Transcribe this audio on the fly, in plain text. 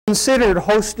considered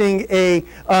hosting a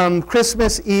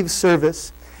Christmas Eve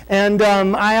service. And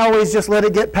I always just let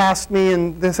it get past me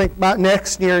and then think about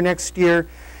next year.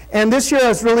 And this year I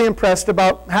was really impressed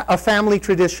about a family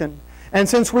tradition. And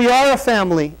since we are a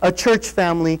family, a church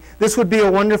family, this would be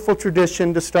a wonderful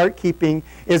tradition to start keeping,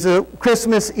 is a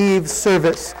Christmas Eve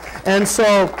service. And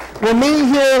so we'll meet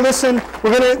here, listen,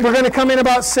 we're gonna come in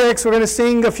about 6, we're gonna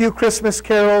sing a few Christmas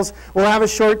carols, we'll have a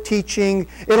short teaching.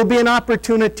 It'll be an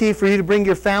opportunity for you to bring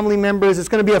your family members. It's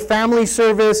gonna be a family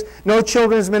service, no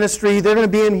children's ministry. They're gonna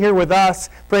be in here with us,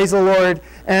 praise the Lord,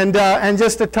 and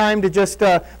just a time to just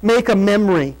make a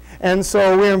memory. And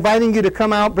so we're inviting you to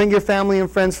come out, bring your family and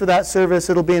friends for that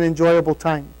service. It'll be an enjoyable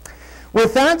time.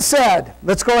 With that said,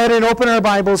 let's go ahead and open our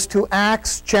Bibles to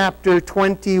Acts chapter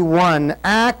 21.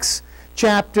 Acts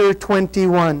chapter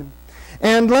 21.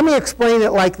 And let me explain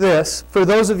it like this. For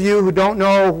those of you who don't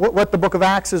know what the book of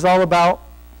Acts is all about,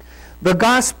 the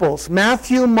Gospels,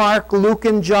 Matthew, Mark, Luke,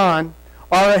 and John,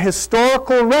 are a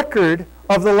historical record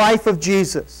of the life of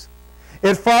Jesus.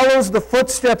 It follows the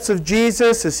footsteps of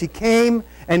Jesus as he came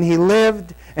and he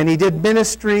lived and he did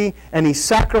ministry and he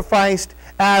sacrificed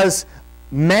as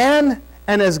man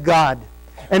and as God.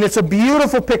 And it's a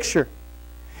beautiful picture.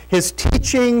 His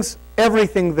teachings,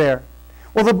 everything there.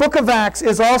 Well, the book of Acts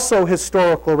is also a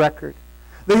historical record.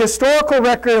 The historical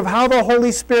record of how the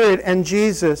Holy Spirit and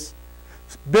Jesus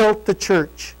built the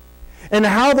church and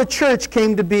how the church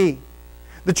came to be.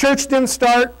 The church didn't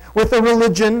start with a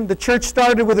religion. The church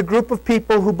started with a group of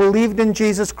people who believed in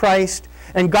Jesus Christ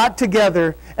and got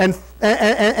together and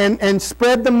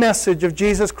spread the message of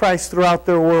Jesus Christ throughout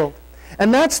their world.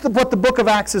 And that's what the book of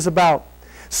Acts is about.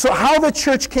 So how the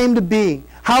church came to be,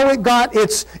 how it got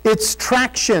its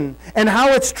traction, and how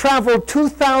it's traveled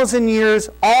 2,000 years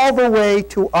all the way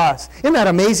to us. Isn't that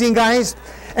amazing, guys?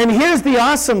 And here's the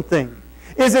awesome thing,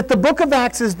 is that the book of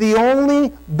Acts is the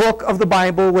only book of the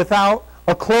Bible without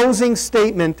a closing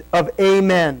statement of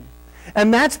amen.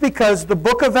 And that's because the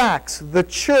book of Acts, the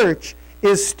church,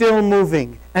 is still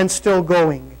moving and still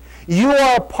going. You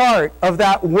are a part of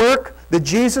that work that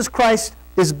Jesus Christ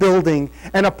is building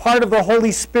and a part of the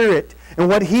Holy Spirit and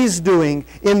what He's doing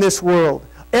in this world.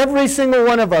 Every single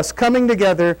one of us coming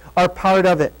together are part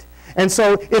of it. And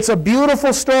so it's a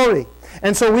beautiful story.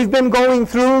 And so we've been going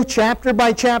through chapter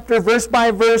by chapter, verse by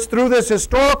verse, through this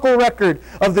historical record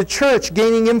of the church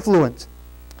gaining influence.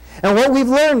 And what we've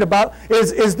learned about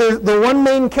is the one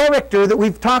main character that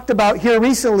we've talked about here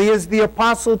recently is the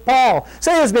Apostle Paul.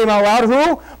 Say his name out loud.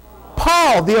 Who?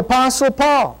 Paul, the Apostle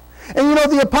Paul. And you know,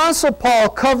 the Apostle Paul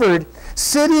covered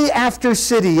city after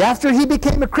city. After he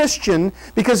became a Christian,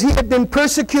 because he had been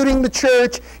persecuting the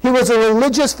church, he was a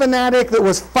religious fanatic that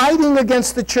was fighting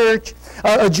against the church,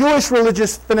 a Jewish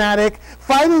religious fanatic,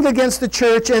 fighting against the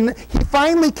church, and he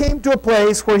finally came to a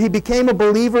place where he became a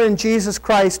believer in Jesus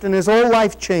Christ, and his whole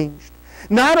life changed.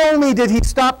 Not only did he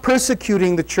stop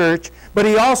persecuting the church, but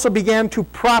he also began to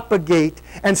propagate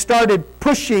and started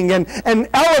pushing and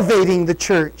elevating the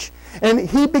church. And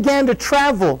he began to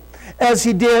travel. As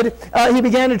he did, he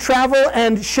began to travel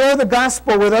and share the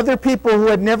gospel with other people who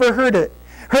had never heard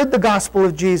the gospel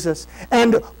of Jesus.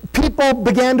 And people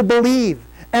began to believe.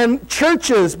 And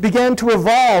churches began to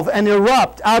evolve and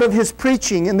erupt out of his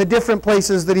preaching in the different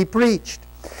places that he preached.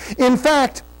 In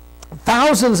fact,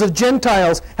 thousands of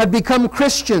Gentiles had become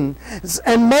Christians,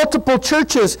 and multiple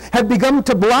churches had begun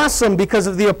to blossom because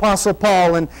of the Apostle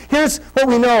Paul. And here's what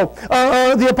we know.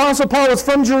 The Apostle Paul was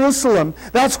from Jerusalem.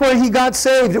 That's where he got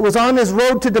saved. It was on his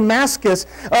road to Damascus,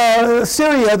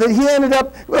 Syria, that he ended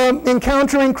up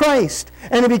encountering Christ,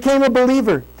 and he became a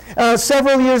believer.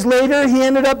 Several years later, he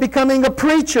ended up becoming a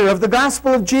preacher of the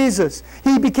gospel of Jesus.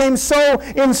 He became so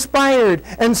inspired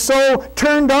and so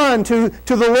turned on to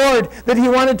the Lord that he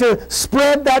wanted to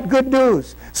spread that good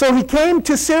news. So he came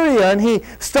to Syria and he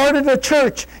started a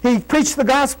church. He preached the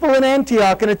gospel in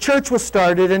Antioch and a church was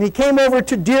started. And he came over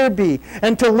to Derbe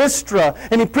and to Lystra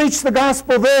and he preached the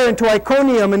gospel there and to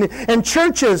Iconium. And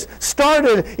churches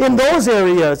started in those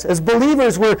areas as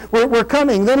believers were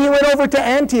coming. Then he went over to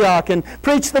Antioch and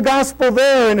preached the gospel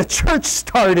there and a church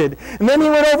started. And then he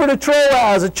went over to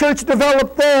Troas. A church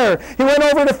developed there. He went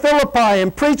over to Philippi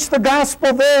and preached the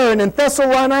gospel there, and in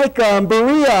Thessalonica and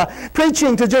Berea,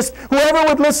 preaching to just whoever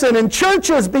would listen. And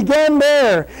churches began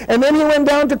there. And then he went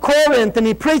down to Corinth and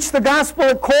he preached the gospel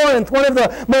at Corinth, one of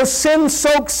the most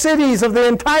sin-soaked cities of the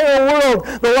entire world,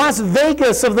 the Las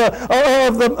Vegas of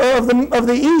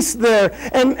the East there.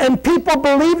 And people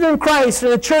believed in Christ,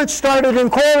 and a church started in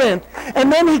Corinth.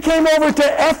 And then he came over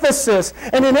to Ephesus.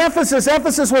 And in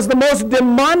Ephesus was the most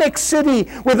demonic city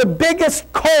with the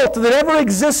biggest cult that ever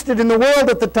existed in the world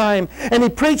at the time. And he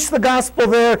preached the gospel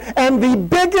there, and the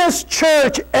biggest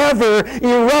church ever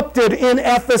erupted in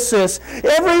Ephesus.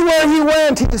 Everywhere he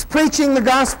went, he was preaching the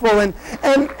gospel.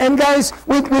 And guys,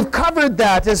 we've covered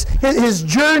that as his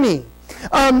journey.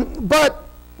 But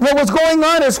what was going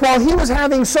on is, while he was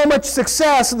having so much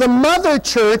success, the mother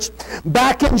church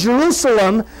back in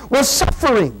Jerusalem was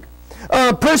suffering.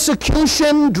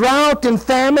 Persecution, drought, and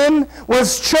famine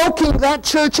was choking that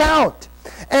church out.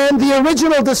 And the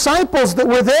original disciples that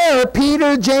were there,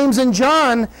 Peter, James, and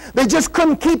John, they just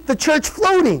couldn't keep the church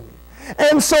floating.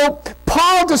 And so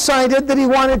Paul decided that he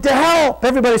wanted to help.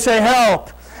 Everybody say help.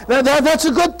 That's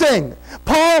a good thing.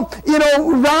 Paul,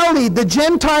 rallied the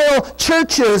Gentile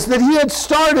churches that he had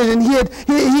started, and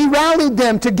he rallied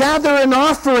them to gather an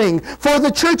offering for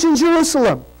the church in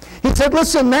Jerusalem. He said,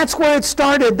 listen, that's where it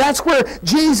started. That's where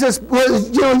Jesus was,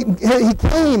 he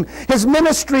came. His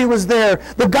ministry was there.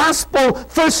 The gospel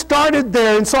first started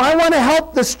there, and so I want to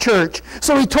help this church.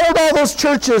 So he told all those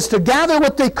churches to gather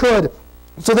what they could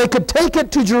so they could take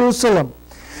it to Jerusalem.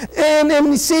 And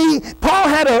you see, Paul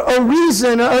had a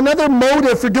reason, another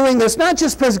motive for doing this, not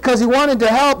just because he wanted to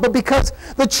help, but because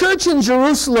the church in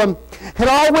Jerusalem had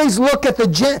always looked at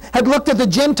the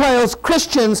Gentiles,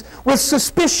 Christians, with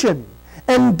suspicion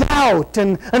and doubt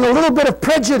and a little bit of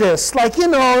prejudice. Like, we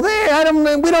don't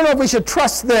know if we should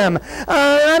trust them.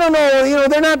 I don't know,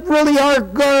 they're not really I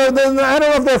don't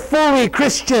know if they're fully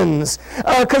Christians.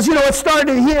 Because, it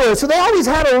started here. So they always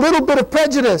had a little bit of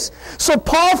prejudice. So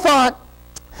Paul thought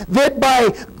that by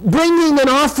bringing an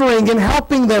offering and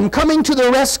helping them, coming to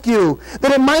their rescue,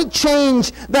 that it might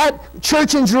change that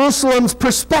church in Jerusalem's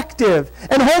perspective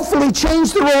and hopefully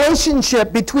change the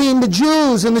relationship between the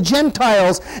Jews and the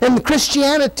Gentiles and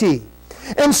Christianity.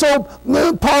 And so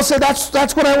Paul said,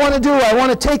 that's what I want to do. I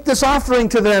want to take this offering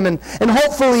to them, and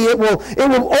hopefully it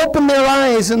will open their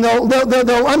eyes, and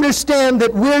they'll understand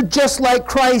that we're just like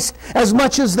Christ as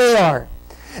much as they are.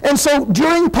 And so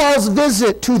during Paul's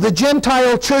visit to the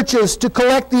Gentile churches to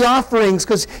collect the offerings,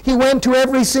 because he went to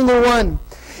every single one,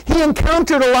 he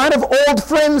encountered a lot of old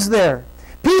friends there,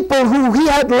 people who he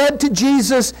had led to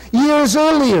Jesus years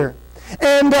earlier.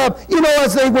 And,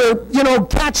 as they were,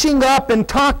 catching up and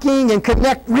talking and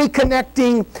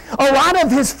reconnecting, a lot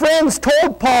of his friends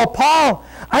told Paul,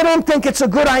 I don't think it's a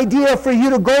good idea for you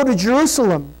to go to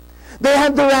Jerusalem. They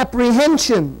had their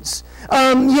apprehensions.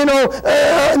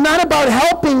 Not about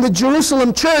helping the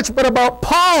Jerusalem church, but about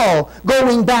Paul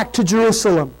going back to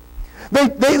Jerusalem.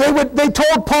 They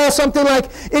told Paul something like,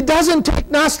 it doesn't take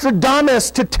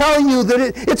Nostradamus to tell you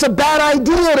that it's a bad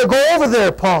idea to go over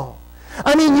there, Paul.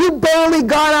 I mean, you barely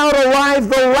got out alive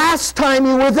the last time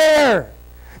you were there.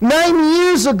 9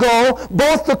 years ago,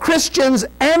 both the Christians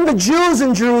and the Jews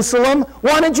in Jerusalem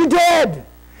wanted you dead.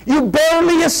 You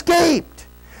barely escaped.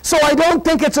 So I don't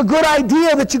think it's a good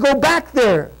idea that you go back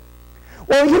there.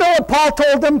 Well, you know what Paul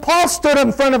told them? Paul stood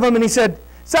in front of them and he said,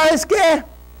 ¿Sabes qué?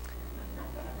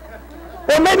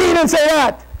 Well, maybe he didn't say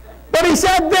that. But he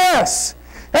said this.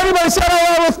 Everybody say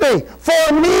it out with me.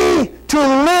 For me to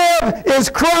live is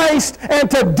Christ, and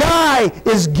to die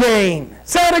is gain.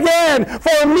 Say it again.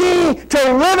 For me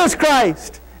to live is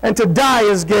Christ, and to die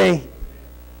is gain.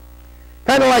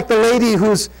 Kind of like the lady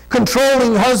whose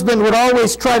controlling husband would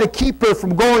always try to keep her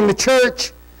from going to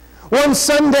church. One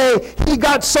Sunday, he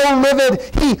got so livid,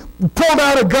 he pulled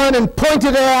out a gun and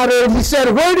pointed it at her, and he said,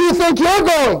 "Where do you think you're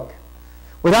going?"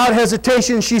 Without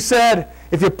hesitation, she said,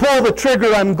 "If you pull the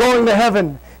trigger, I'm going to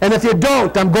heaven. And if you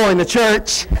don't, I'm going to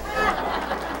church."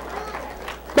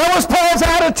 That was Paul's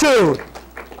attitude.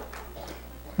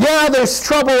 Yeah, there's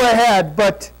trouble ahead,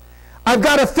 but I've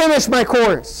got to finish my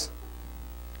course.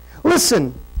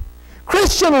 Listen,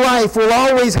 Christian life will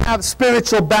always have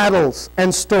spiritual battles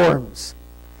and storms.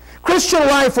 Christian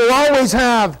life will always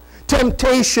have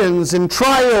temptations and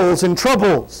trials and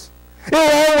troubles. It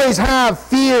will always have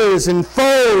fears and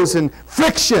foes and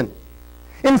friction.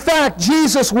 In fact,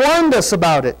 Jesus warned us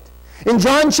about it. In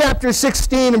John chapter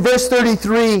 16 and verse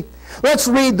 33, let's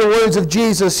read the words of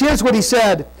Jesus. Here's what he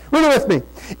said. Read it with me.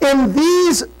 In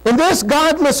this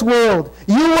godless world,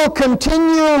 you will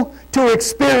continue to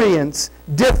experience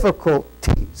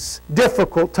difficulties,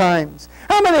 difficult times.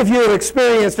 How many of you have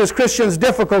experienced as Christians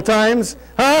difficult times?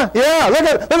 Huh? Yeah, look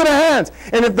at their hands.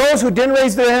 And if those who didn't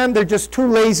raise their hand, they're just too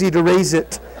lazy to raise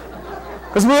it.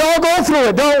 Because we all go through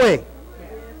it, don't we?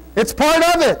 It's part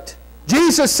of it.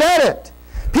 Jesus said it.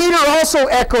 Peter also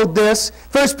echoed this.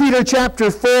 1 Peter chapter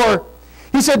 4.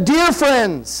 He said, "Dear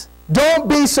friends, don't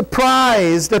be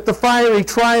surprised at the fiery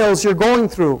trials you're going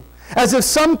through, as if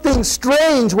something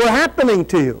strange were happening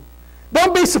to you.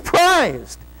 Don't be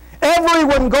surprised.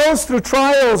 Everyone goes through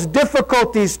trials,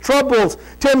 difficulties, troubles,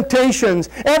 temptations.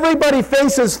 Everybody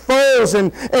faces foes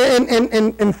and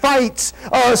fights,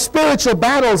 spiritual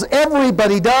battles.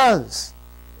 Everybody does.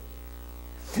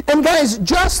 And guys,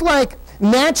 just like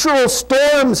natural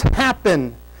storms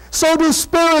happen, so do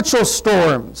spiritual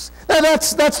storms. Now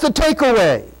that's the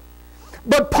takeaway.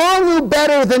 But Paul knew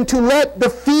better than to let the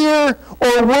fear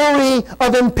or worry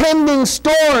of impending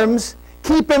storms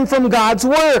keep him from God's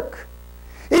work.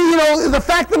 You know, the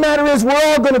fact of the matter is we're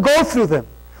all going to go through them.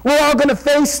 We're all going to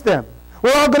face them.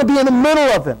 We're all going to be in the middle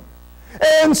of them.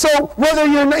 And so whether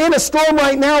you're in a storm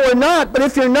right now or not, but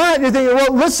if you're not, you're thinking,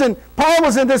 well, listen, Paul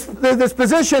was in this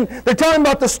position. They're talking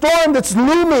about the storm that's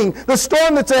looming, the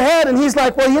storm that's ahead. And he's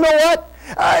like, well, you know what?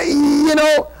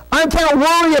 I can't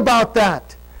worry about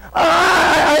that.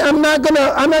 I'm not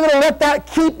gonna let that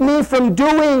keep me from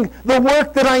doing the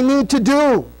work that I need to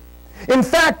do. In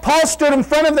fact, Paul stood in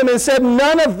front of them and said,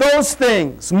 none of those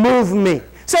things move me.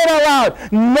 Say it out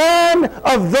loud. None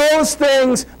of those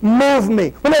things move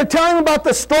me. When they're telling him about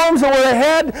the storms that were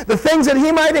ahead, the things that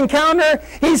he might encounter,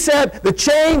 he said the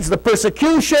chains, the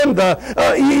persecution,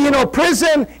 the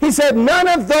prison. He said, none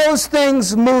of those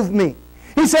things move me.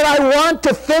 He said, I want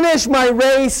to finish my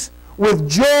race with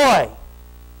joy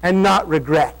and not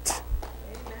regret.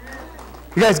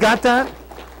 You guys got that?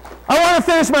 I want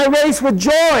to finish my race with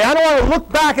joy. I don't want to look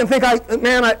back and think,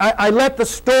 I let the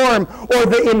storm or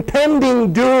the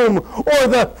impending doom or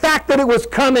the fact that it was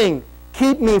coming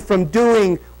keep me from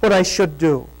doing what I should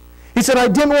do. He said, I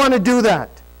didn't want to do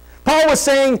that. Paul was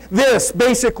saying this,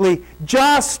 basically,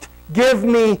 just give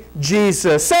me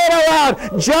Jesus. Say it out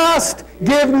loud. Just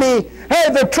give me.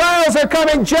 Hey, the trials are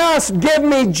coming. Just give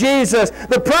me Jesus.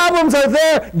 The problems are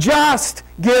there. Just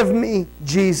give me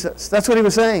Jesus. That's what he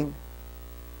was saying.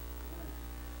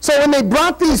 So when they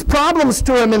brought these problems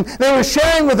to him and they were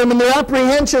sharing with him in their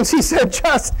apprehensions, he said,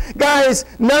 guys,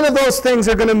 none of those things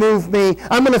are going to move me.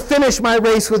 I'm going to finish my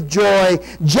race with joy.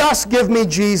 Just give me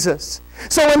Jesus.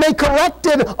 So when they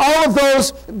collected all of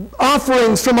those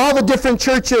offerings from all the different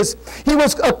churches, Paul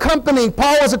was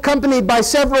accompanied by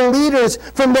several leaders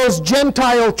from those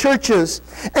Gentile churches,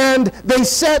 and they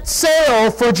set sail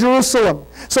for Jerusalem.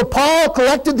 So Paul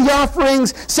collected the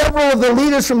offerings. Several of the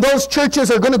leaders from those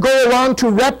churches are going to go along to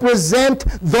represent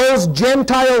those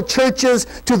Gentile churches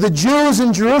to the Jews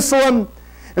in Jerusalem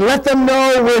and let them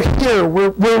know we're here,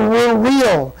 we're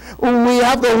real. We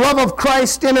have the love of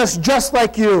Christ in us just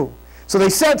like you. So they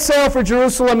set sail for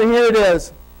Jerusalem, and here it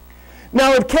is.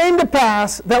 Now it came to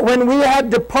pass that when we had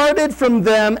departed from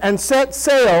them and set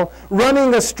sail,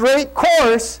 running a straight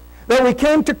course, that we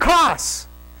came to Kos.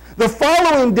 The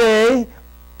following day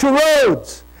to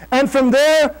Rhodes, and from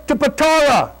there to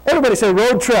Patara. Everybody say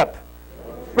road trip.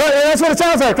 Right, that's what it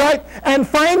sounds like, right? And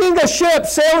finding a ship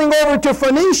sailing over to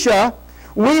Phoenicia,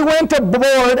 we went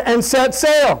aboard and set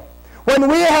sail. When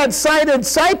we had sighted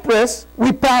Cyprus,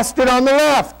 we passed it on the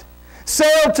left,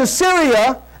 sailed to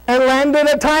Syria, and landed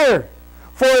at Tyre.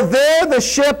 For there the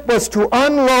ship was to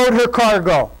unload her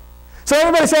cargo. So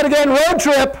everybody said again, road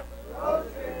trip. Road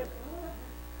trip.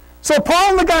 So Paul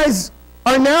and the guys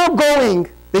are now going.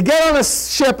 They get on a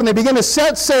ship and they begin to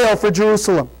set sail for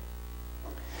Jerusalem.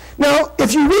 Now,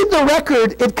 if you read the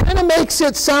record, it kind of makes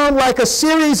it sound like a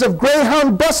series of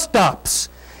Greyhound bus stops.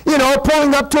 You know,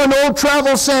 pulling up to an old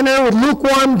travel center with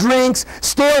lukewarm drinks,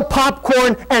 stale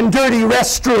popcorn, and dirty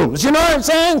restrooms. You know what I'm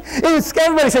saying?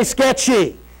 Everybody say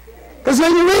sketchy. Because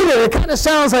when you read it kind of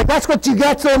sounds like that's what you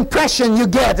get, the impression you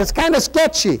get. It's kind of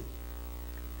sketchy.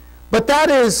 But that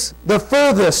is the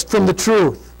furthest from the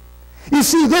truth. You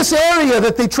see, this area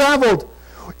that they traveled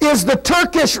is the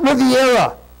Turkish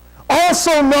Riviera,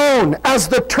 also known as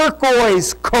the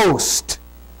Turquoise Coast.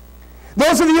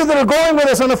 Those of you that are going with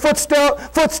us on the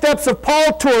Footsteps of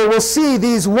Paul tour will see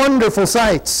these wonderful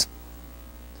sights.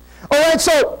 All right,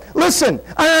 so listen.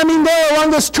 I mean, there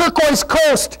along this turquoise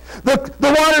coast, the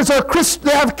waters are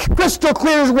they have crystal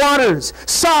clear waters,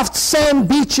 soft sand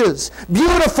beaches,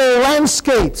 beautiful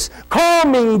landscapes,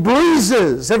 calming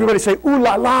breezes. Everybody say, ooh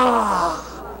la la.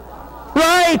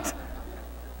 Right?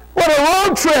 What a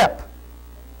road trip.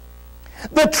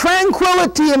 The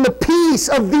tranquility and the peace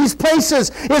of these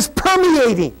places is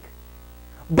permeating,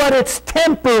 but it's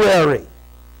temporary.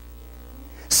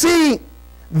 See,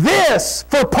 this,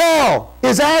 for Paul,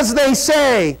 is as they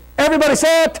say, everybody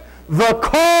say it, the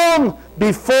calm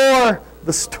before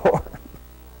the storm.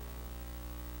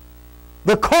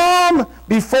 The calm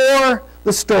before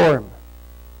the storm.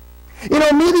 You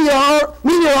know,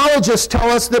 meteorologists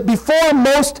tell us that before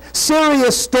most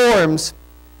serious storms,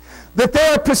 that they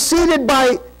are preceded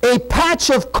by a patch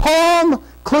of calm,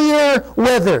 clear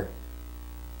weather.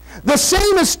 The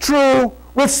same is true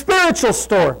with spiritual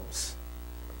storms.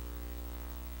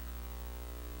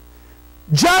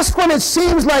 Just when it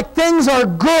seems like things are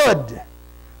good,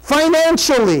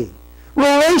 financially,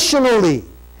 relationally,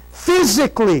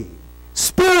 physically,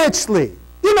 spiritually.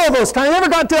 You know those times. You ever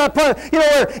got to that point,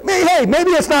 where, hey,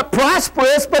 maybe it's not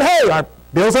prosperous, but hey, our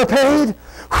bills are paid.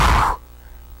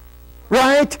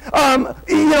 Right?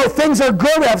 Things are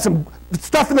good. We have some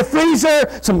stuff in the freezer,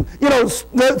 some,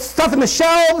 stuff in the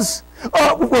shelves.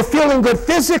 We're feeling good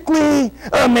physically.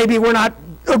 Maybe we're not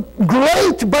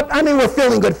great, but we're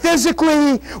feeling good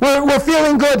physically. We're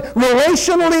feeling good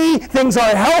relationally. Things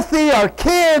are healthy. Our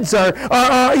kids,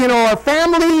 our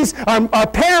families, our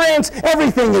parents,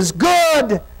 everything is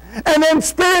good. And then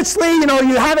spiritually,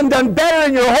 you haven't done better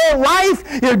in your whole life.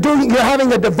 You're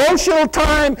having a devotional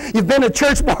time. You've been to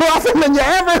church more often than you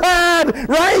ever had,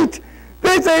 right?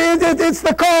 It's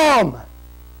the calm.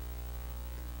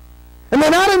 And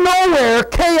then out of nowhere,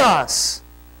 chaos,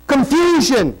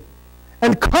 confusion,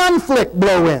 and conflict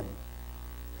blow in.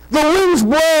 The winds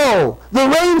blow, the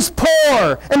rains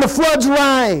pour, and the floods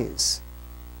rise.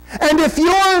 And if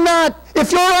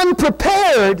you're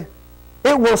unprepared,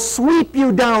 it will sweep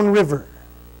you downriver.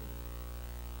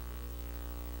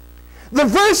 The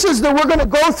verses that we're going to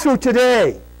go through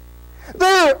today,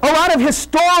 they're a lot of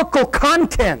historical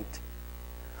content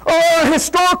or a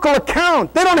historical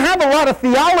account. They don't have a lot of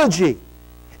theology,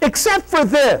 except for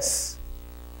this.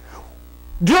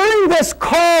 During this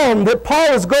calm that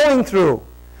Paul is going through,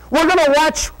 we're going to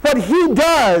watch what he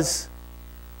does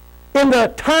in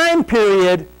the time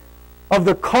period of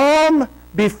the calm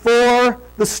before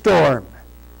the storm.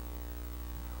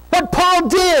 What Paul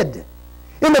did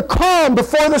in the calm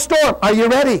before the storm. Are you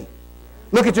ready?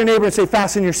 Look at your neighbor and say,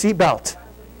 fasten your seatbelt.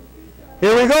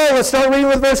 Here we go. Let's start reading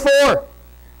with verse 4.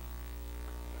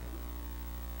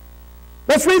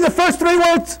 Let's read the first 3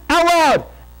 words out loud.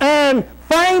 And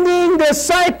finding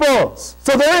disciples.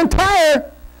 So they're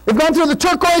entire. They've gone through the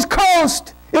turquoise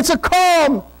coast. It's a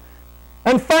calm.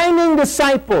 And finding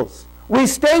disciples. We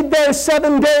stayed there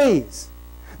 7 days.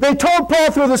 They told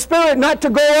Paul through the Spirit not to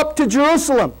go up to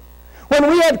Jerusalem. When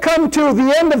we had come to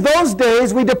the end of those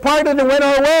days, we departed and went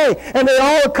our way, and they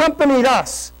all accompanied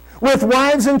us with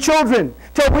wives and children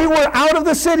till we were out of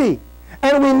the city.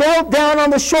 And we knelt down on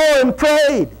the shore and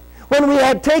prayed. When we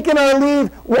had taken our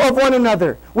leave of one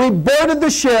another, we boarded the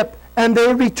ship, and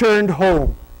they returned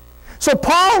home. So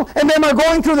Paul and them are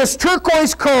going through this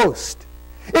turquoise coast.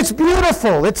 It's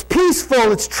beautiful, it's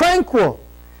peaceful, it's tranquil,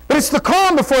 but it's the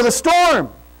calm before the storm.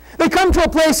 They come to a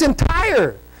place in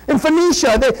Tyre, in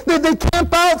Phoenicia. They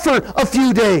camp out for a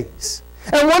few days.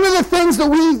 And one of the things that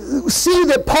we see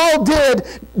that Paul did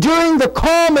during the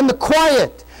calm and the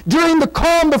quiet, during the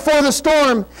calm before the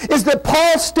storm, is that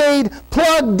Paul stayed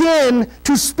plugged in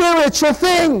to spiritual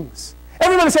things.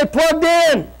 Everybody say plugged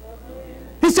in.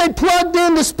 He said plugged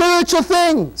in to spiritual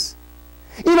things.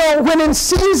 When in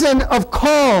season of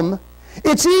calm,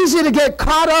 it's easy to get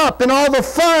caught up in all the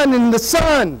fun and the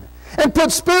sun and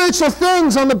put spiritual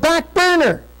things on the back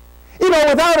burner.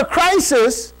 Without a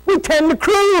crisis, we tend to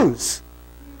cruise.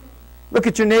 Look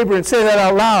at your neighbor and say that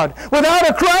out loud. Without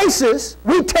a crisis,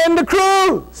 we tend to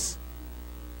cruise.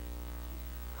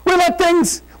 We let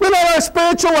our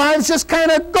spiritual lives just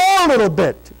kind of go a little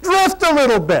bit, drift a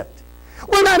little bit.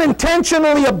 We're not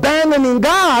intentionally abandoning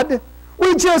God.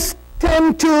 We just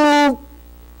tend to,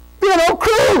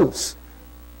 cruise.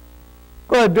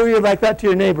 Go ahead, do you like that to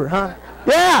your neighbor, huh?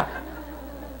 Yeah.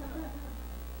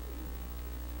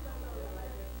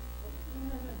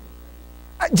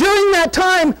 During that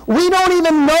time, we don't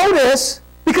even notice,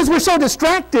 because we're so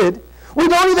distracted, we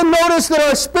don't even notice that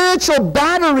our spiritual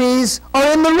batteries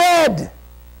are in the red.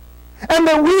 And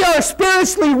that we are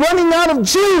spiritually running out of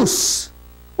juice.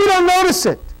 We don't notice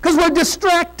it, because we're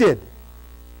distracted.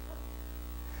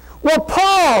 Well,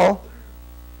 Paul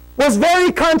was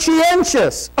very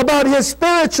conscientious about his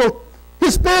spiritual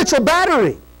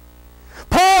battery.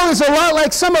 Paul is a lot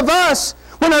like some of us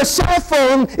when our cell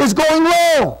phone is going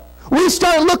low. We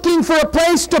start looking for a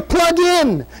place to plug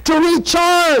in, to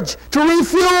recharge, to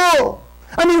refuel.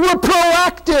 We're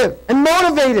proactive and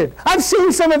motivated. I've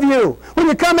seen some of you. When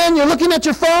you come in, you're looking at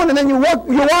your phone, and then you walk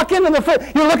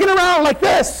into you're looking around like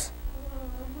this.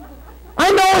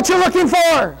 I know what you're looking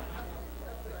for.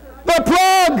 The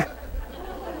plug.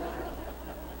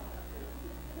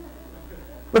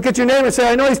 Look at your neighbor and say,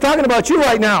 I know he's talking about you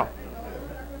right now.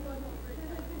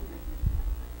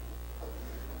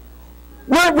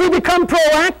 We become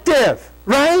proactive,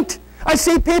 right? I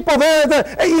see people there, in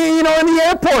the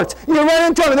airports. You run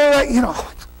into them, and they're like,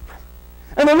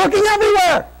 and they're looking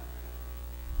everywhere.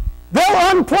 They'll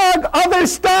unplug other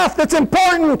stuff that's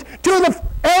important to the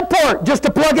airport just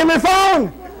to plug in their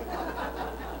phone.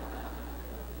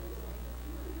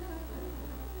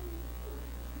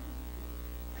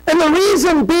 And the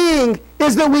reason being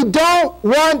is that we don't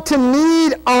want to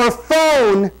need our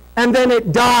phone and then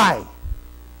it die.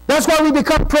 That's why we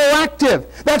become proactive.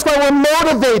 That's why we're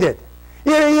motivated.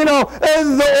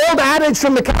 The old adage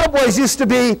from the cowboys used to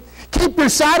be, keep your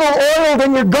saddle oiled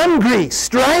and your gun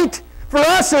greased, right? For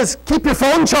us, it's keep your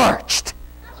phone charged.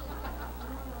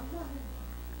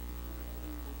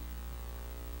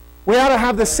 We ought to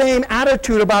have the same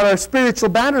attitude about our spiritual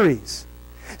batteries.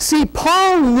 See,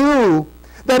 Paul knew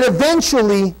that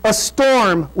eventually a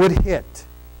storm would hit.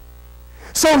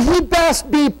 So he best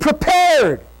be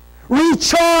prepared,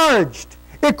 recharged,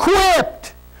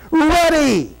 equipped,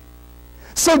 ready.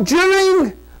 So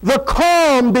during the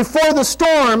calm before the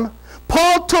storm,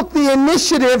 Paul took the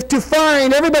initiative to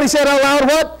find, everybody said out loud,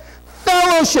 what?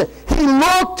 Fellowship. He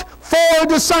looked for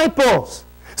disciples.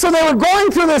 So they were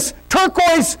going through this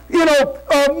turquoise,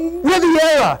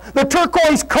 Riviera, the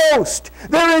turquoise coast.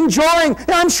 They're enjoying,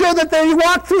 I'm sure that they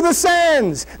walked through the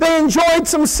sands. They enjoyed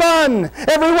some sun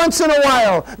every once in a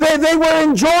while. They were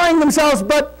enjoying themselves,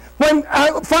 but when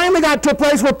I finally got to a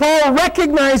place where Paul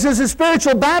recognizes his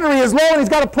spiritual battery is low and he's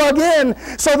got to plug in,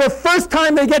 so the first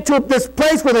time they get to this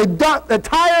place where they dot the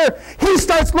tire, he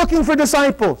starts looking for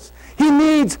disciples. He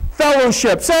needs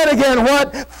fellowship. Say it again,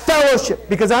 what? Fellowship.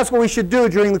 Because that's what we should do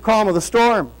during the calm of the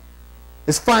storm,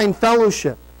 is find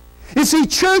fellowship. You see,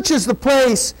 church is the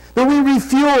place that we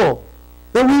refuel,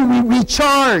 that we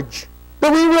recharge,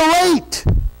 that we relate.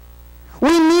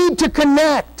 We need to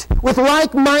connect with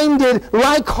like-minded,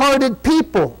 like-hearted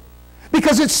people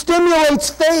because it stimulates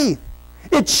faith.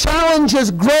 It challenges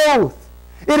growth.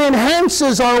 It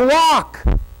enhances our walk.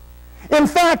 In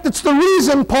fact, it's the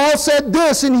reason Paul said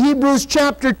this in Hebrews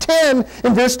chapter 10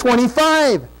 and verse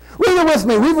 25. Read it with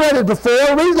me. We've read it before.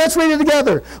 Let's read it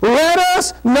together. Let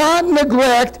us not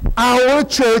neglect our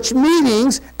church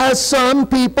meetings as some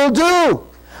people do,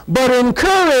 but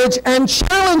encourage and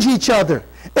challenge each other,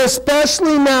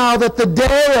 especially now that the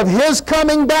day of his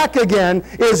coming back again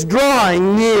is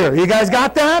drawing near. You guys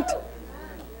got that?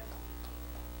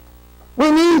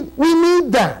 We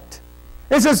need that.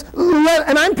 It says,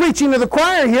 and I'm preaching to the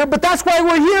choir here, but that's why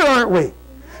we're here, aren't we?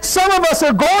 Some of us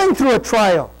are going through a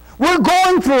trial. We're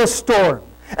going through a storm.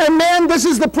 And man, this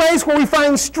is the place where we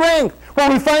find strength, where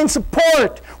we find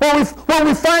support, where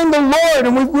we find the Lord,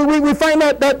 and we find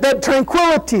that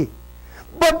tranquility.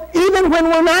 But even when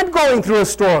we're not going through a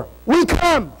storm, we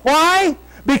come. Why?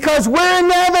 Because we're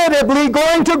inevitably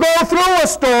going to go through a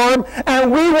storm, and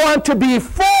we want to be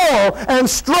full and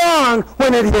strong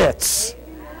when it hits.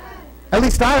 At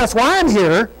least that's why I'm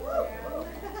here.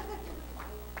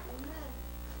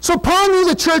 So Paul knew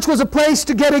the church was a place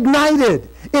to get ignited,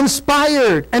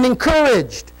 inspired, and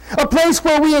encouraged. A place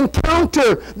where we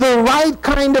encounter the right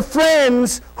kind of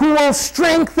friends who will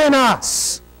strengthen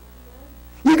us.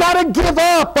 You got to give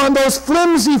up on those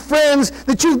flimsy friends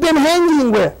that you've been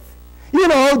hanging with. You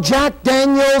know, Jack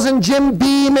Daniels and Jim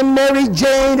Beam and Mary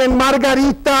Jane and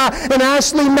Margarita and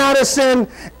Ashley Madison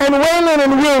and Waylon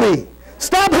and Willie.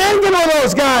 Stop hanging with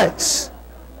those guys.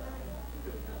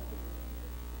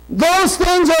 Those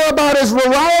things are about as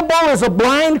reliable as a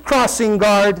blind crossing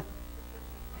guard.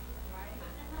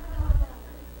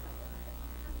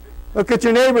 Look at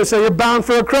your neighbor and say, you're bound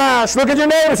for a crash. Look at your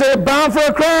neighbor and say, you're bound for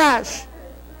a crash.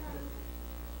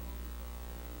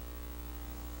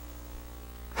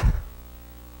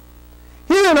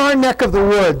 Here in our neck of the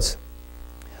woods,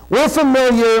 we're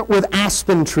familiar with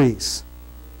aspen trees.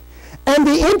 And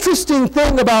the interesting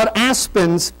thing about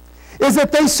aspens is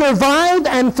that they survive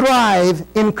and thrive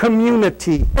in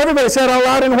community. Everybody say it out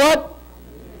loud in what?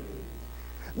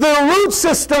 The root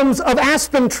systems of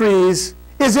aspen trees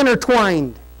is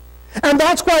intertwined. And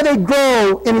that's why they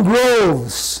grow in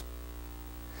groves.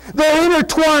 They're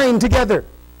intertwined together.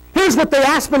 Here's what the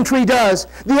aspen tree does.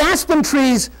 The aspen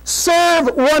trees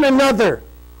serve one another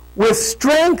with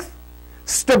strength,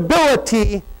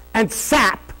 stability, and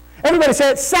sap. Everybody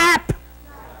say it, sap.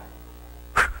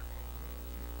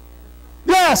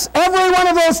 Yes, every one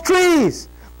of those trees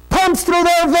pumps through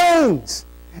their veins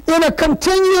in a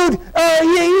continued,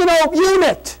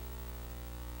 unit.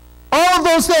 All of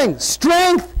those things,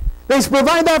 strength, they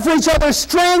provide that for each other,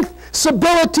 strength,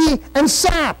 stability, and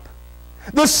sap.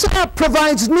 The sap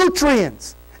provides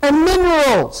nutrients and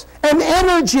minerals and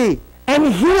energy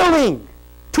and healing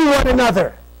to one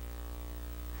another.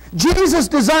 Jesus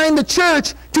designed the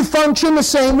church to function the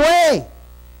same way.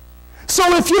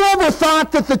 So if you ever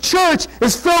thought that the church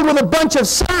is filled with a bunch of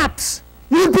saps,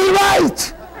 you'd be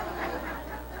right.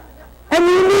 And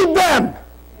you need them.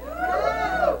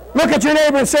 Look at your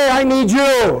neighbor and say, I need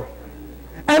you.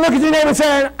 And look at your neighbor and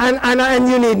say, and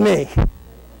you need me. Isn't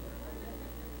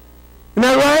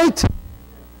that right?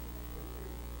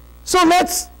 So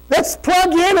let's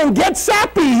plug in and get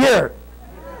sappy here.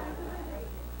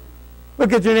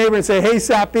 Look at your neighbor and say, hey,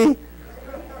 sappy.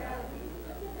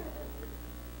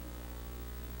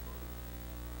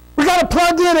 We got to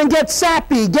plug in and get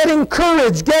sappy, get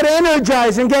encouraged, get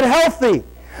energized, and get healthy.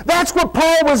 That's what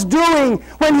Paul was doing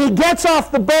when he gets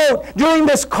off the boat during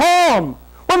this calm.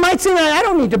 One might say, I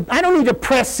don't need to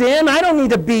press in. I don't need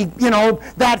to be,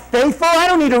 that faithful. I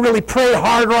don't need to really pray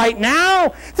hard right now.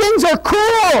 Things are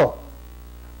cool.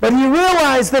 But he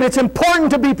realized that it's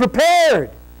important to be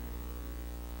prepared.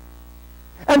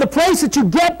 And the place that you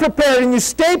get prepared and you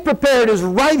stay prepared is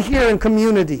right here in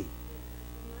community.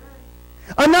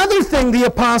 Another thing the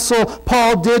Apostle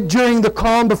Paul did during the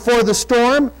calm before the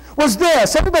storm was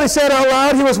this. Everybody say it out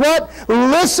loud. He was what?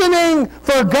 Listening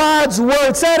for God's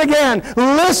word. Say it again.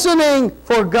 Listening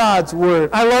for God's word.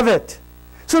 I love it.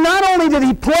 So not only did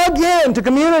he plug in to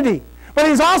community, but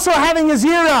he's also having his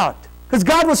ear out because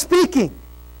God was speaking.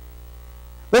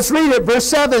 Let's read it. Verse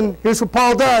 7. Here's what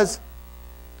Paul does.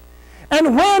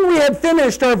 And when we had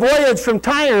finished our voyage from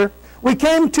Tyre, we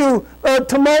came to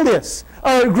Tmolus,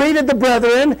 greeted the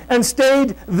brethren, and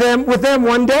stayed with them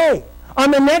one day.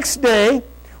 On the next day,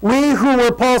 we who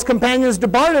were Paul's companions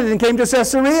departed and came to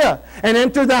Caesarea and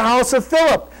entered the house of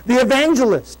Philip, the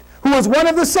evangelist, who was one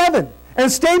of the 7,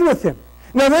 and stayed with him.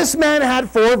 Now this man had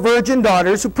 4 virgin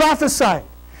daughters who prophesied.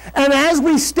 And as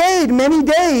we stayed many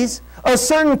days, a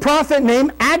certain prophet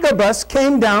named Agabus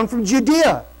came down from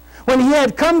Judea. When he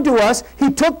had come to us,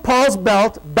 he took Paul's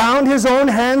belt, bound his own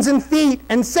hands and feet,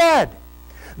 and said,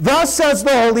 Thus says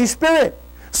the Holy Spirit,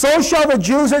 so shall the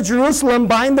Jews at Jerusalem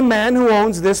bind the man who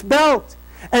owns this belt,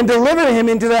 and deliver him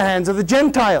into the hands of the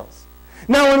Gentiles.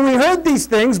 Now when we heard these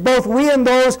things, both we and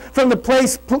those from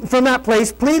that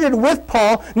place pleaded with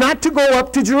Paul not to go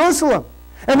up to Jerusalem.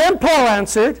 And then Paul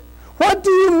answered, What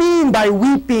do you mean by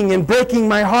weeping and breaking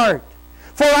my heart?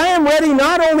 For I am ready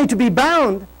not only to be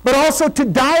bound, but also to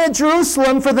die at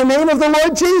Jerusalem for the name of the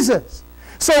Lord Jesus.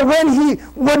 So when he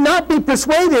would not be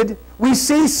persuaded, we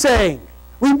ceased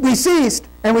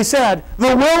and we said,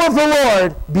 The will of the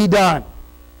Lord be done.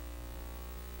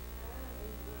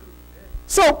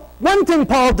 So one thing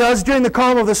Paul does during the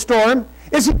calm of the storm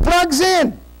is he plugs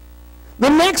in. The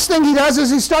next thing he does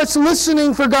is he starts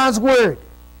listening for God's word.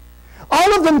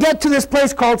 All of them get to this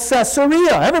place called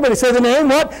Caesarea. Everybody say the name,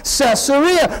 what?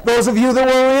 Caesarea. Those of you that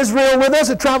were in Israel with us,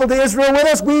 that traveled to Israel with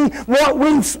us, we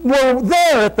were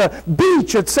there at the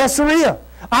beach at Caesarea.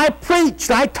 I preached,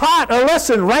 I taught a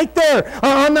lesson right there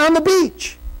on the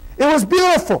beach. It was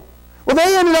beautiful. Well,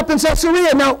 they ended up in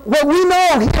Caesarea. Now, what we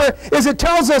know here is it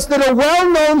tells us that a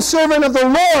well-known servant of the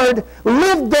Lord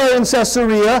lived there in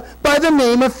Caesarea by the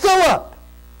name of Philip.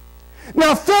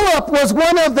 Now, Philip was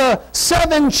one of the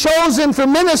 7 chosen for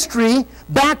ministry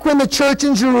back when the church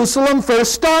in Jerusalem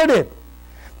first started.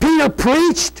 Peter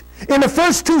preached. In the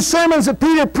first 2 sermons that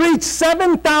Peter preached,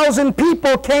 7,000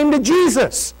 people came to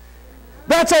Jesus.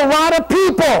 That's a lot of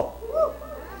people.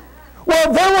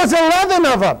 Well, there was 11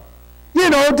 of them,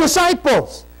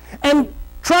 disciples. And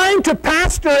trying to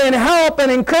pastor and help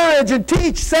and encourage and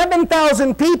teach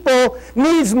 7,000 people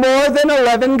needs more than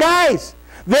 11 guys.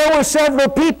 There were several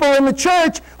people in the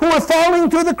church who were falling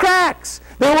through the cracks.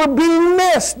 They were being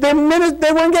missed. They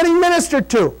weren't getting ministered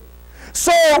to.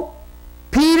 So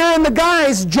Peter and the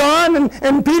guys, John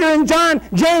and Peter and John,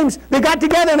 James, they got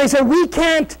together and they said, we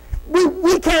can't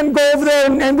go over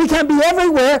there and we can't be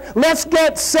everywhere. Let's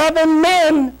get 7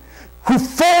 men who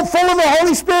full of the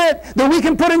Holy Spirit that we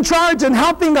can put in charge and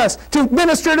helping us to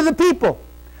minister to the people.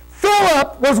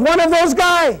 Philip was one of those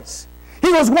guys.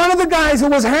 He was one of the guys who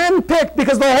was handpicked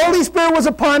because the Holy Spirit was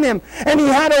upon him. And he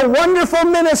had a wonderful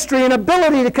ministry and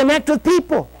ability to connect with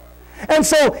people. And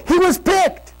so he was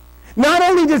picked. Not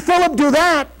only did Philip do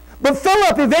that, but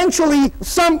Philip eventually, in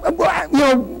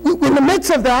the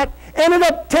midst of that, ended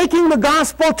up taking the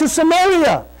gospel to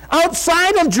Samaria,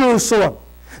 outside of Jerusalem.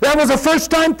 That was a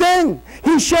first-time thing.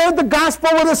 He shared the gospel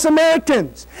with the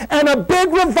Samaritans. And a big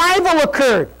revival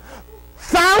occurred.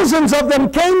 Thousands of them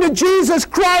came to Jesus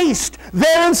Christ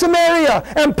there in Samaria.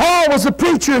 And Paul was the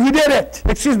preacher who did it.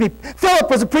 Philip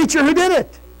was the preacher who did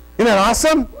it. Isn't that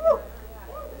awesome?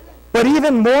 But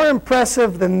even more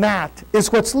impressive than that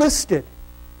is what's listed.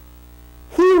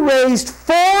 He raised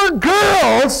 4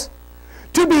 girls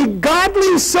to be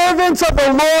godly servants of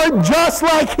the Lord just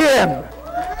like him.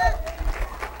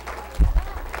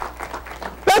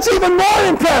 That's even more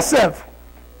impressive.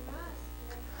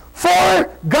 4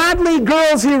 godly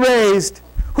girls he raised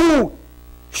who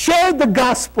shared the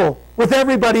gospel with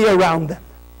everybody around them.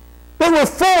 They were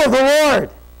full of the Lord.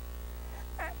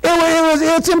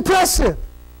 It's impressive.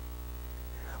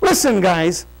 Listen,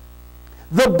 guys,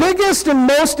 the biggest and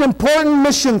most important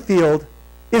mission field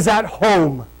is at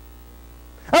home.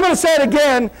 I'm going to say it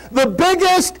again. The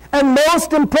biggest and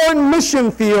most important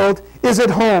mission field is at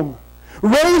home.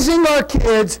 Raising our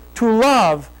kids to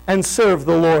love and serve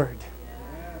the Lord.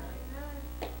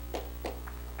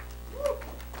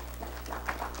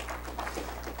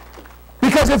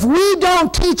 Because if we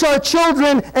don't teach our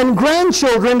children and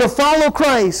grandchildren to follow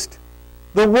Christ,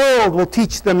 the world will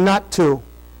teach them not to.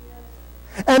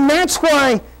 And that's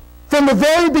why, from the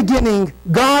very beginning,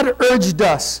 God urged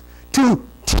us to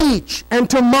teach and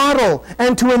to model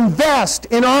and to invest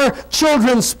in our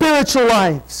children's spiritual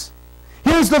lives.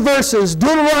 Here's the verses,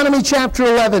 Deuteronomy chapter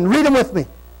 11. Read them with me.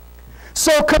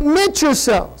 So commit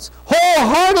yourselves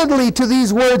wholeheartedly to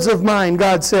these words of mine,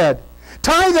 God said.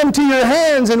 Tie them to your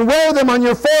hands and wear them on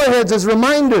your foreheads as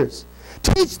reminders.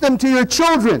 Teach them to your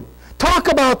children.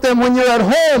 Talk about them when you're at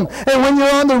home and when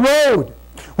you're on the road,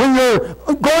 when you're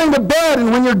going to bed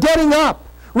and when you're getting up.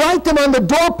 Write them on the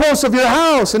doorposts of your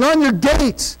house and on your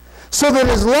gates, so that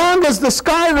as long as the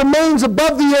sky remains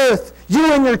above the earth,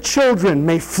 you and your children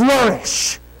may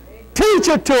flourish. Teach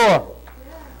it to them.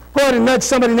 Go ahead and nudge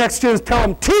somebody next to you and tell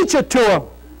them, teach it to them.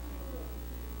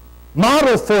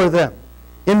 Model for them.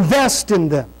 Invest in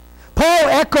them. Paul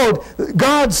echoed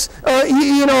God's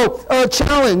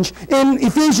challenge in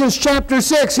Ephesians chapter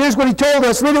 6. Here's what he told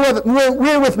us. Read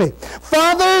it with me.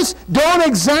 Fathers, don't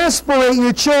exasperate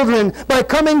your children by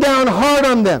coming down hard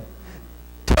on them.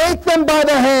 Take them by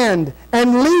the hand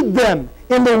and lead them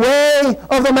in the way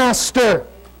of the Master.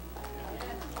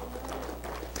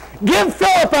 Give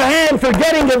Philip a hand for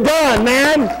getting it done,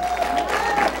 man.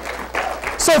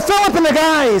 So Philip and the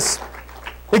guys,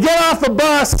 they get off the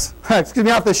bus, off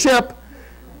the ship.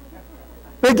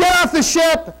 They get off the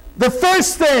ship. The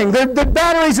first thing, the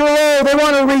batteries are low, they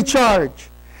want to recharge.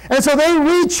 And so they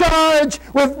recharge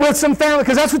with some family,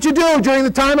 because that's what you do during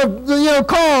the time of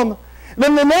calm.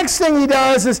 Then the next thing he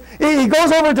does is he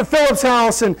goes over to Philip's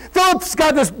house, and Philip's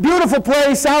got this beautiful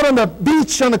place out on the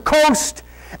beach on the coast.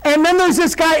 And then there's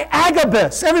this guy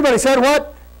Agabus. Everybody said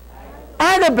what?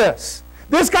 Agabus.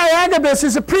 This guy Agabus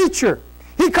is a preacher.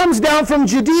 He comes down from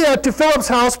Judea to Philip's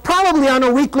house probably on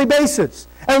a weekly basis,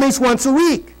 at least once a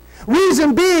week.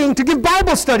 Reason being to give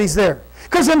Bible studies there.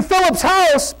 Because in Philip's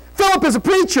house, Philip is a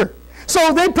preacher.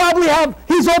 So they probably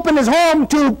he's opened his home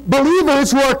to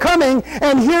believers who are coming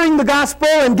and hearing the gospel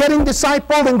and getting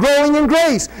discipled and growing in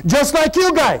grace, just like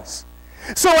you guys.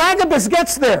 So Agabus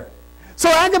gets there.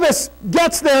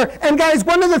 And guys,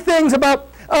 one of the things about,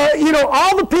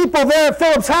 all the people there at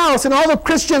Philip's house and all the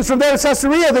Christians from there to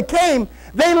Caesarea that came,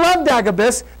 they loved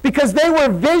Agabus because they were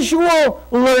visual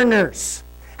learners.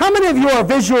 How many of you are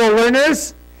visual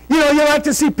learners? You like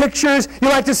to see pictures, you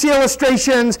like to see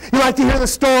illustrations, you like to hear the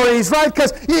stories, right?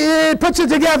 Because it puts it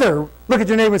together. Look at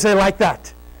your neighbor and say, like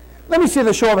that. Let me see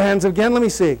the show of hands again. Let me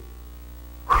see.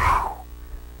 Whew.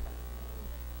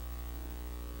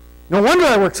 No wonder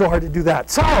I worked so hard to do that.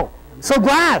 So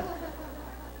glad.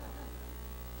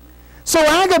 So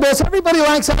Agabus, everybody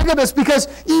likes Agabus because,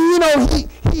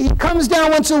 he comes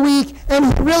down once a week and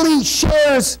he really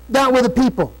shares that with the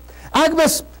people.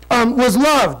 Agabus was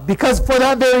loved for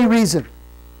that very reason.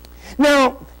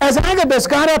 Now, as Agabus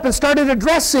got up and started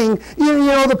addressing,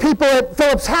 the people at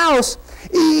Philip's house,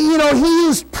 he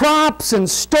used props and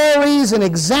stories and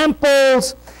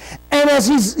examples. And as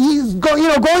he's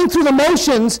going through the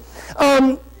motions,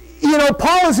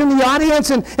 Paul is in the audience,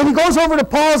 and he goes over to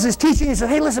Paul as he's teaching. He says,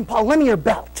 "Hey, listen, Paul, lend me your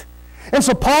belt." And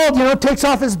so Paul, takes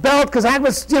off his belt because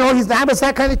Agabus, Agabus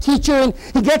that kind of teacher, and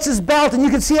he gets his belt, and you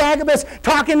can see Agabus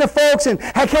talking to folks and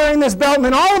carrying this belt, and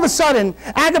then all of a sudden,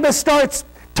 Agabus starts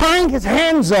tying his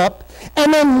hands up,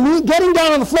 and then getting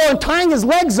down on the floor and tying his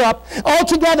legs up all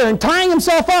together and tying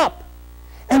himself up.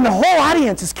 And the whole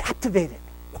audience is captivated.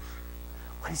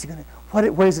 What is he going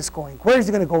to, where is this going? Where is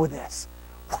he going to go with this?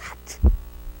 What?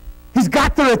 He's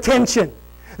got their attention.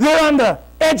 They're on the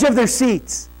edge of their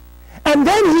seats. And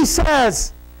then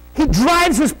he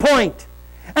drives his point,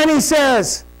 and he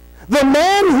says, the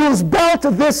man whose belt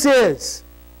this is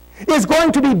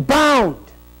going to be bound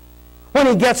when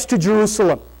he gets to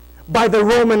Jerusalem by the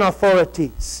Roman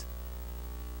authorities.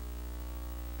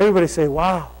 Everybody say,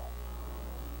 wow.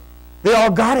 They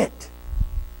all got it.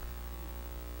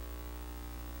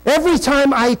 Every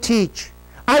time I teach,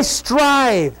 I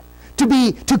strive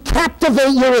to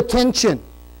captivate your attention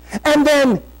and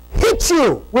then hit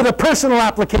you with a personal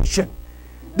application.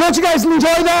 Don't you guys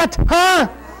enjoy that? Huh?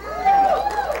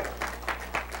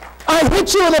 I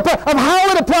hit you of how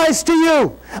it applies to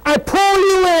you. I pull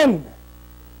you in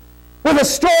with a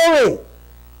story,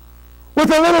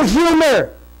 with a little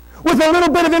humor, with a little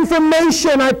bit of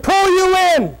information. I pull you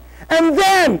in, and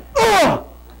then,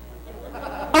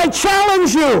 I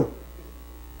challenge you.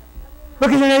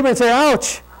 Look at your neighbor and say,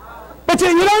 ouch. But you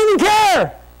don't even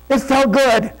care. It felt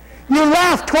good. You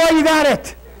laughed while you got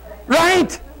it.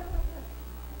 Right?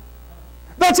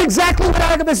 That's exactly what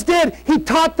Agabus did. He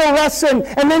taught the lesson,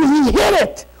 and then he hit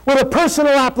it with a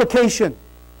personal application.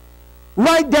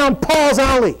 Right down Paul's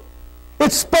alley.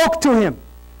 It spoke to him.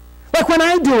 Like when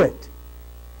I do it.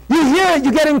 You hear it,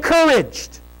 you get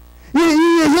encouraged. You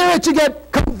hear it, you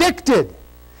get convicted.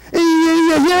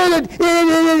 You hear it,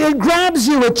 it grabs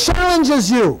you, it challenges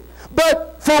you.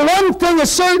 But for one thing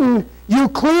is certain, you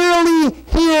clearly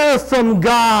hear from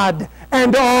God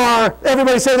and are,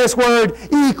 everybody say this word,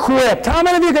 equipped. How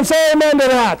many of you can say amen to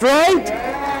that, right?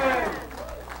 Yeah.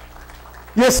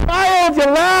 You smiled, you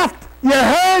laughed, you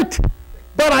hurt,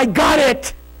 but I got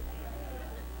it.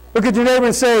 Look at your neighbor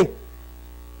and say,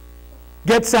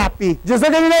 get sappy. Just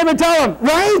look at your neighbor and tell him,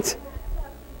 right?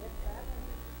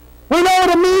 We know what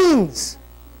it means.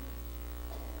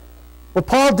 Well,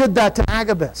 Paul did that to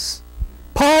Agabus.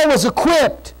 Paul was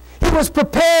equipped. He was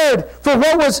prepared for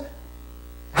what was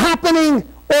happening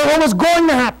or what was going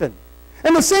to happen.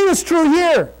 And the same is true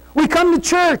here. We come to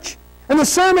church, and the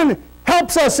sermon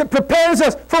helps us. It prepares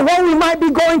us for what we might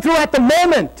be going through at the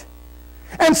moment.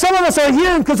 And some of us are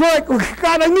here because we're like,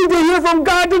 God, I need to hear from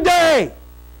God today.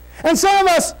 And some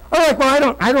of us are like,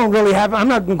 well, I'm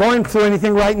not going through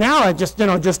anything right now. I just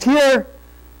here.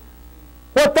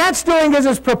 What that's doing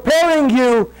is preparing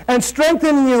you and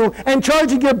strengthening you and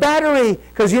charging your battery.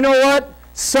 Because you know what?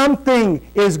 Something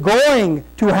is going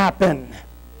to happen.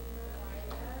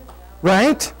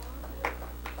 Right?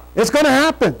 It's going to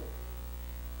happen.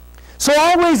 So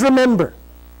always remember,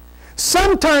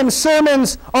 sometimes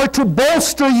sermons are to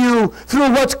bolster you through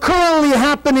what's currently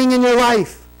happening in your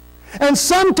life. And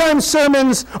sometimes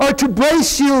sermons are to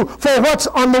brace you for what's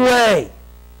on the way.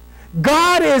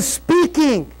 God is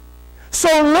speaking.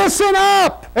 So listen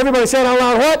up. Everybody say it out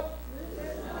loud. What?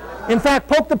 In fact,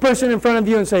 poke the person in front of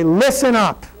you and say, listen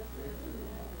up.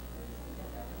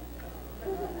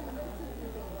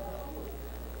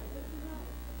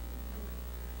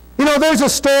 You know, there's a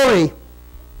story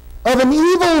of an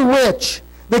evil witch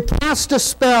that cast a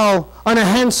spell on a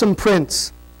handsome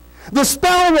prince. The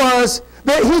spell was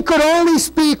that he could only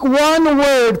speak one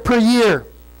word per year.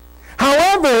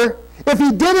 However, if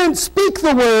he didn't speak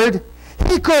the word,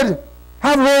 he could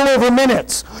have rollover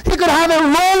minutes. He could have it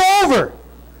roll over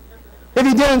if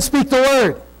he didn't speak the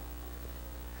word.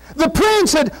 The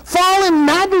prince had fallen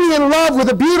madly in love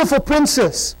with a beautiful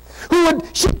princess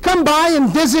she'd come by and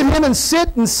visit him and sit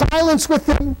in silence with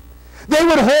him. They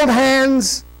would hold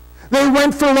hands. They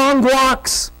went for long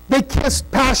walks. They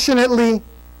kissed passionately.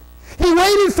 He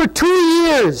waited for 2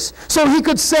 years so he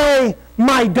could say,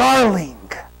 my darling.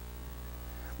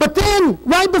 But then,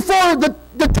 right before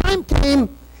the time came,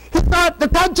 he thought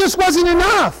that just wasn't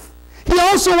enough. He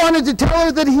also wanted to tell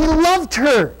her that he loved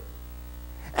her.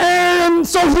 And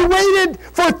so he waited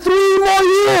for 3 more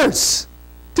years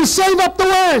to save up the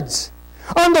words.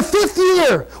 On the 5th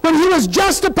year, when he was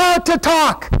just about to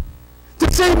talk,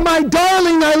 to say, my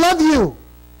darling, I love you,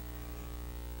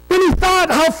 then he thought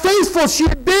how faithful she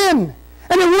had been.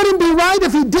 And it wouldn't be right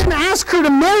if he didn't ask her to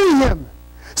marry him.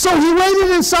 So he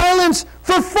waited in silence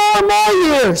for 4 more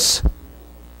years.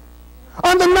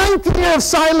 On the 9th year of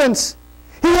silence,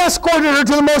 he escorted her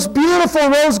to the most beautiful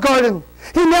rose garden.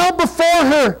 He knelt before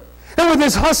her, and with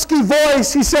his husky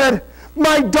voice, he said,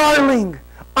 my darling,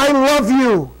 I love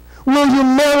you. Will you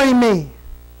marry me?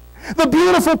 The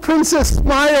beautiful princess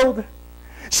smiled.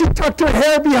 She tucked her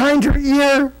hair behind her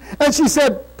ear, and she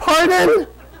said, pardon?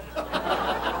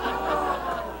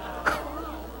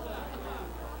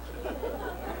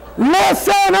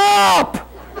 Listen up!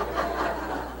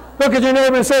 Look at your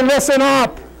neighbor and say, listen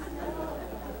up.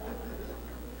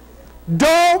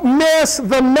 Don't miss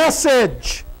the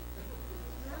message.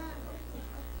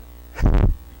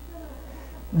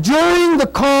 During the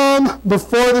calm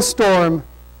before the storm,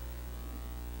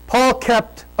 Paul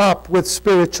kept up with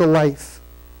spiritual life.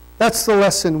 That's the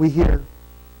lesson we hear.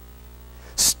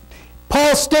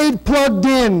 Paul stayed plugged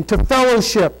in to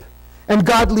fellowship and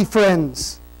godly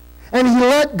friends, and he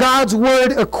let God's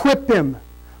word equip him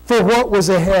for what was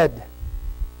ahead.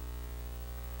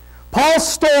 Paul's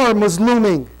storm was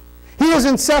looming. He was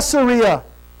in Caesarea.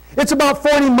 It's about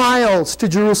 40 miles to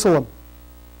Jerusalem.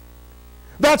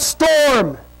 That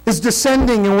storm is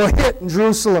descending and will hit in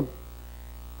Jerusalem.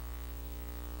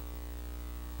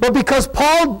 but because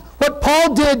what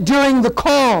Paul did during the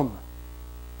calm,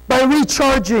 by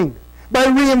recharging, by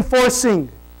reinforcing,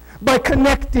 by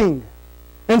connecting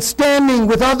and standing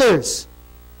with others,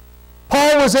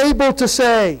 Paul was able to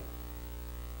say,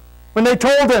 when they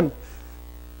told him,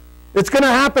 it's going to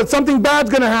happen, something bad's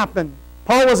going to happen,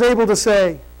 Paul was able to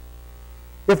say,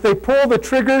 if they pull the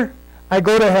trigger, I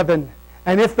go to heaven,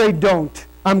 and if they don't,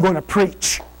 I'm going to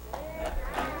preach.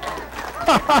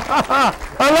 I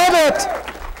love it.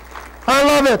 I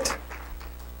love it.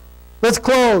 Let's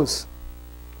close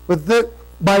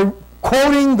by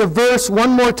quoting the verse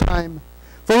one more time.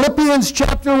 Philippians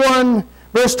chapter 1,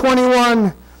 verse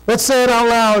 21. Let's say it out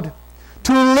loud.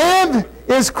 To live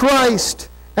is Christ,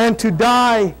 and to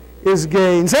die is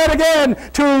gain. Say it again.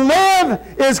 To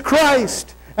live is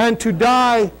Christ, and to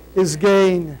die is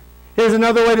gain. Here's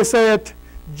another way to say it.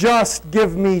 Just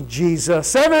give me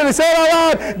Jesus. Everybody say it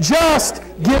out loud. Just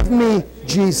give me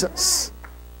Jesus.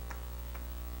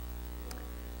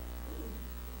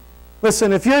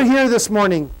 Listen, if you're here this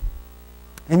morning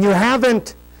and you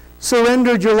haven't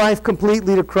surrendered your life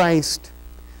completely to Christ,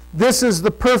 this is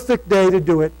the perfect day to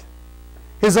do it.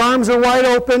 His arms are wide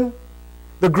open.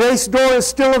 The grace door is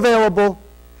still available.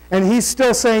 And He's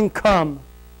still saying, come.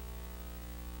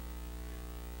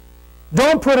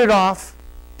 Don't put it off.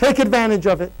 Take advantage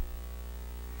of it.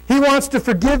 He wants to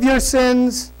forgive your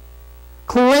sins,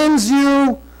 cleanse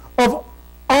you of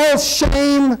all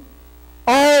shame,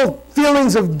 all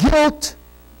feelings of guilt.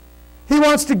 He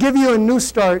wants to give you a new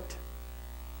start.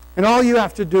 And all you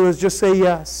have to do is just say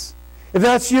yes. If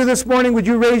that's you this morning, would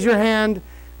you raise your hand?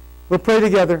 We'll pray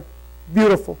together.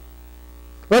 Beautiful.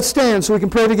 Let's stand so we can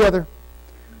pray together.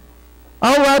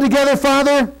 Out loud together,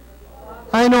 Father,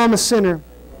 I know I'm a sinner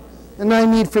and I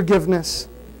need forgiveness.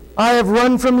 I have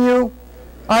run from you.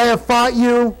 I have fought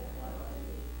you.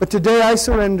 But today I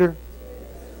surrender.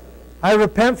 I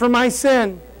repent for my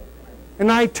sin and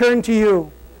I turn to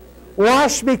you.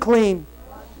 Wash me clean.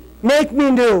 Make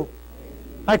me new.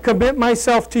 I commit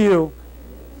myself to you.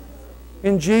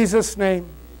 In Jesus' name,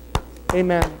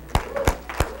 amen.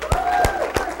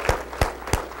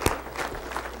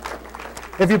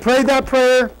 If you prayed that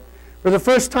prayer for the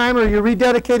first time or you're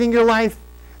rededicating your life,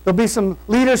 there'll be some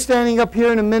leaders standing up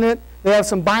here in a minute. They have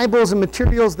some Bibles and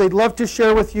materials they'd love to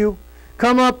share with you.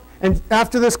 Come up and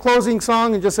after this closing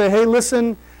song and just say, hey,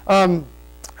 listen,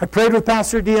 I prayed with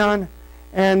Pastor Dion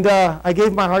and I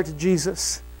gave my heart to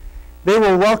Jesus. They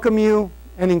will welcome you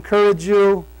and encourage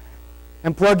you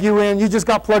and plug you in. You just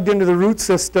got plugged into the root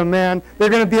system, man. They're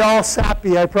going to be all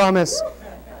sappy, I promise.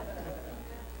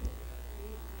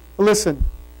 Listen,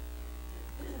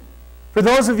 for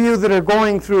those of you that are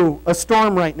going through a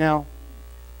storm right now,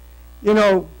 you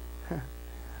know,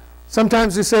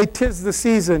 sometimes we say, 'tis the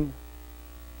season.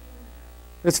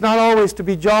 It's not always to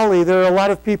be jolly. There are a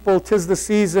lot of people, 'tis the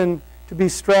season to be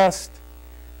stressed.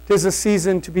 'Tis the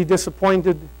season to be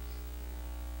disappointed.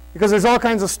 Because there's all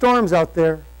kinds of storms out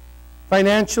there.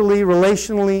 Financially,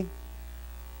 relationally,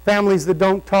 families that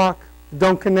don't talk,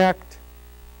 don't connect,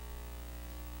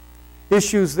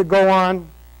 issues that go on.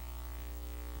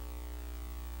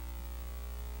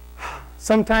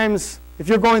 Sometimes, if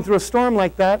you're going through a storm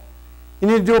like that, you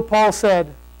need to do what Paul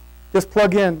said. Just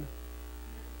plug in.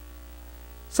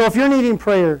 So if you're needing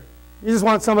prayer, you just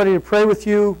want somebody to pray with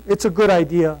you, it's a good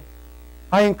idea.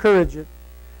 I encourage it.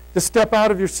 To step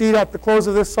out of your seat at the close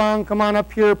of this song, come on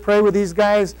up here, pray with these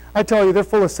guys. I tell you, they're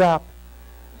full of sap.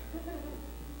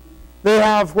 They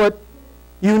have what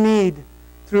you need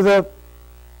through the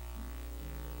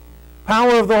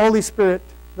power of the Holy Spirit.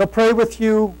 They'll pray with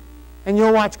you, and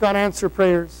you'll watch God answer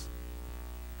prayers.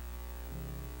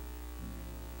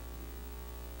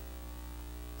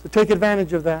 So take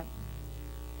advantage of that.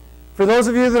 For those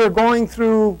of you that are going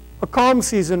through a calm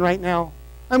season right now,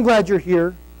 I'm glad you're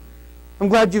here. I'm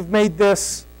glad you've made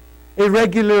this a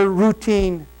regular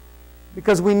routine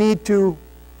because we need to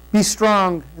be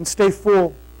strong and stay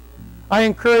full. I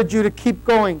encourage you to keep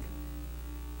going.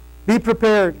 Be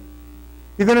prepared.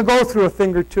 You're going to go through a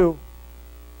thing or two.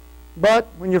 But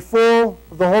when you're full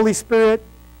of the Holy Spirit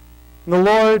and the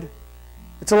Lord,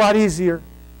 it's a lot easier.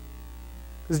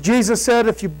 Because Jesus said,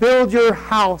 if you build your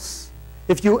house,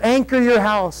 if you anchor your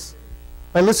house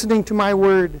by listening to my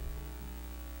word,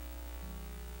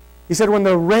 He said, when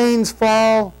the rains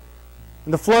fall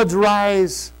and the floods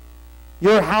rise,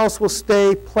 your house will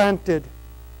stay planted.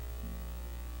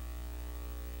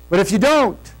 But if you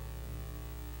don't,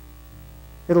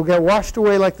 it'll get washed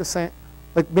away like the sand,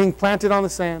 like being planted on the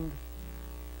sand.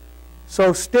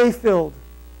 So stay filled.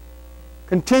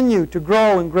 Continue to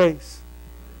grow in grace.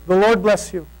 The Lord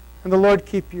bless you, and the Lord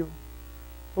keep you.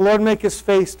 The Lord make His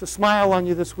face to smile on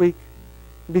you this week.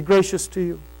 be gracious to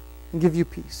you, and give you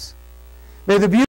peace. May the beauty